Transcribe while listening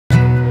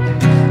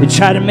You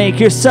try to make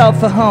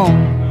yourself a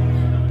home.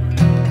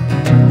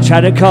 Try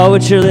to call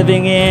what you're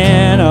living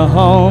in a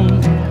home.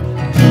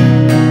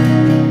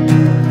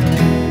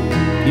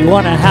 You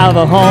want to have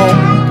a home.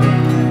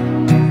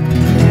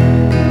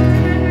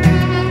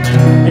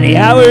 And the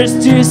hours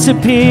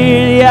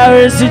disappear, the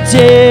hours are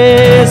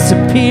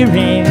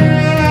disappearing.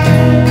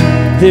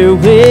 They're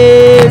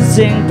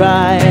whizzing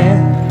by.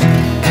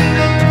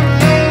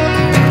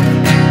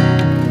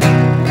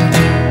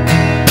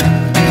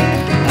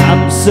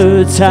 I'm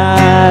so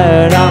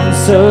tired, I'm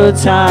so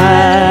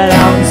tired,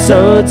 I'm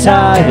so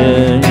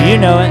tired, you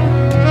know it.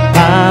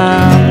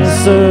 I'm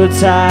so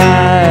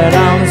tired,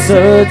 I'm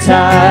so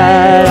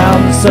tired,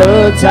 I'm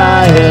so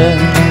tired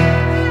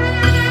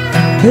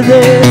of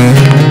this.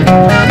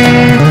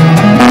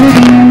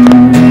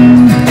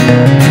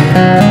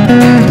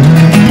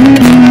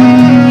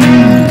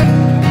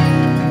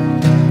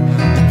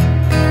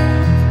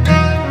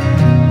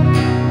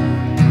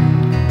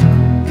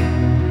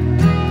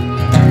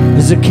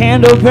 There's a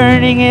candle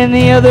burning in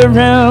the other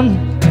room.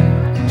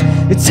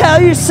 You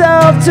tell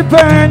yourself to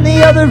burn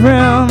the other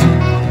room,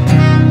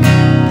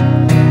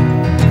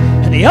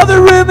 and the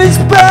other room is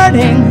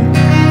burning.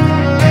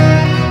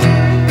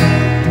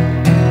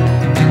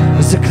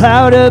 There's a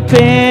cloud up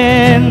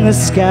in the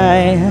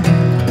sky.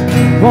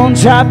 Won't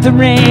drop the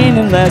rain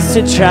unless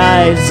it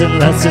tries,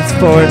 unless it's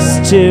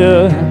forced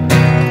to.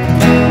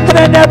 And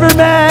I never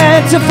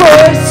meant to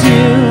force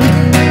you.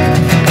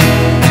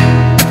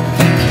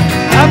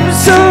 I'm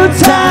so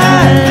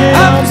tired,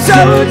 I'm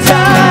so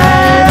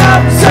tired,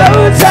 I'm so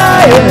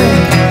tired.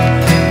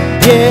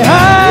 Yeah,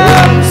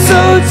 I'm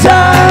so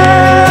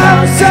tired,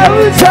 I'm so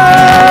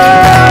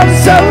tired, I'm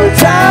so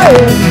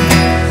tired.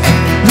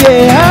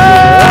 Yeah,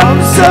 I'm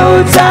so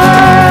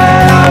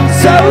tired, I'm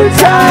so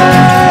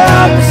tired,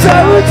 I'm so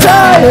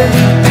tired.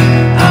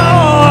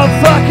 Oh,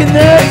 fucking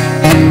this.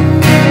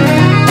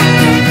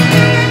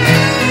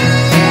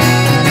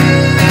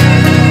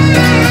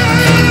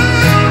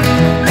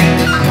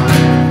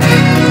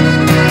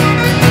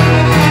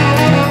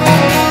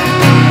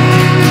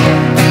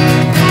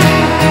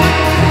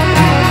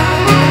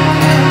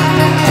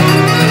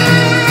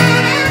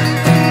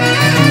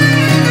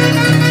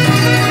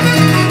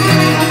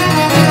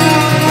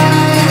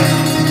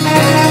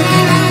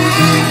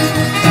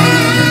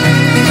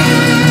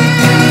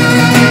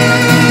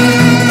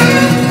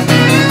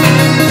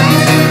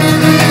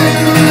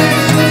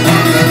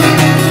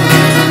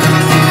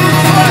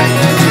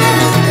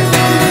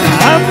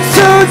 I'm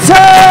so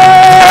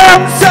tired,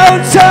 I'm so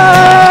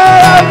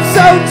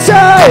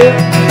tired.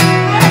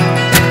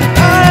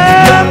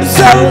 I'm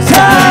so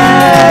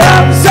tired,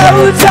 I'm so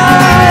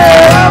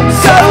tired, I'm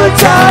so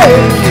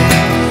tired.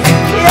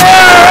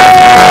 Yeah,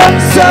 I'm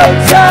so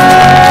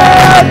tired,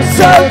 I'm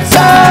so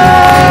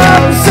tired,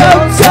 I'm so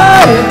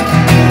tired.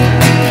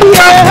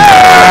 Yeah,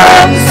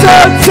 I'm so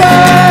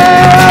tired,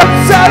 I'm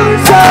so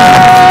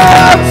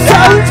tired, I'm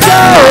so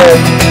tired.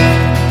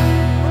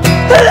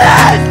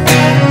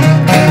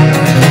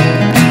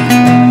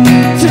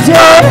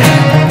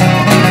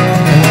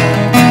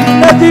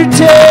 Another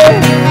day,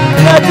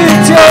 another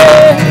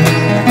day,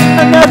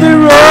 another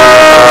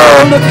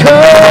roller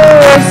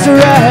coaster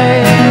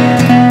ride.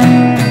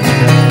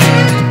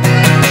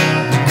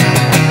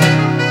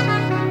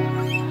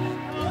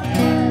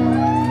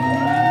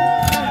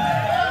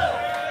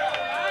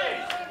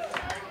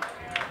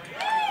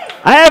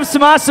 I have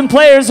some awesome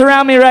players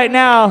around me right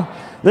now.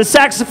 The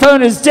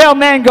saxophone is Dale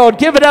Mangold.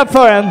 Give it up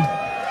for him.